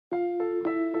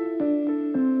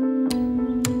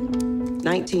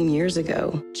19 years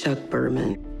ago, Chuck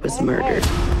Berman was murdered.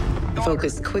 The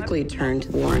focus quickly turned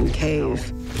to Warren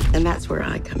Cave, and that's where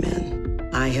I come in.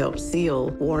 I helped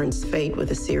seal Warren's fate with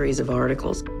a series of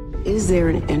articles. Is there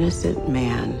an innocent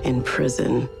man in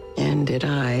prison? And did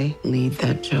I lead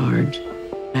that charge?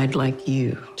 I'd like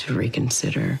you to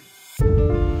reconsider.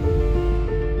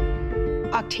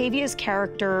 Octavia's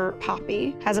character,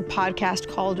 Poppy, has a podcast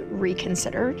called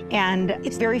Reconsidered, and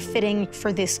it's very fitting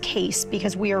for this case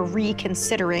because we are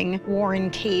reconsidering Warren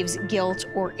Cave's guilt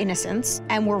or innocence,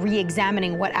 and we're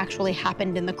re-examining what actually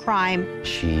happened in the crime.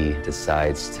 She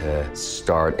decides to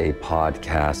start a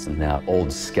podcast, and now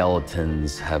old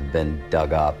skeletons have been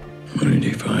dug up. What did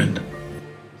he find?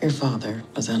 Your father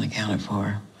was unaccounted for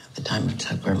at the time of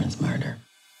Chuck Berman's murder.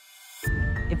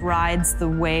 It rides the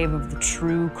wave of the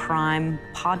true crime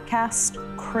podcast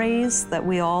craze that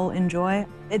we all enjoy.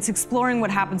 It's exploring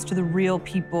what happens to the real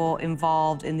people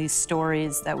involved in these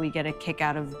stories that we get a kick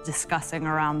out of discussing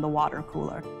around the water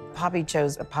cooler. Poppy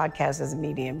chose a podcast as a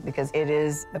medium because it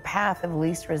is the path of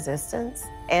least resistance,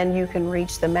 and you can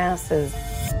reach the masses.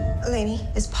 Lainey,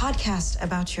 this podcast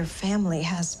about your family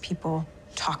has people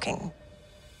talking.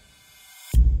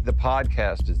 The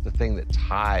podcast is the thing that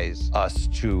ties us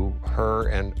to her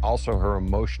and also her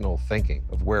emotional thinking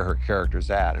of where her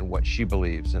character's at and what she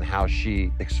believes and how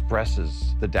she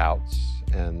expresses the doubts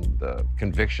and the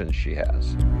convictions she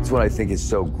has. It's what I think is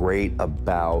so great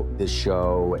about this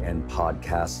show and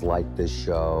podcasts like this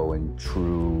show and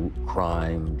true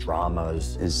crime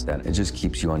dramas is that it just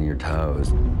keeps you on your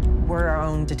toes. We're our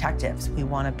own detectives. We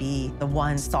want to be the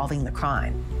ones solving the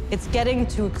crime. It's getting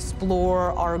to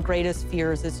explore our greatest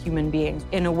fears as human beings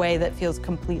in a way that feels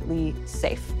completely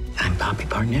safe. I'm Poppy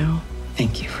Parnell.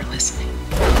 Thank you for listening.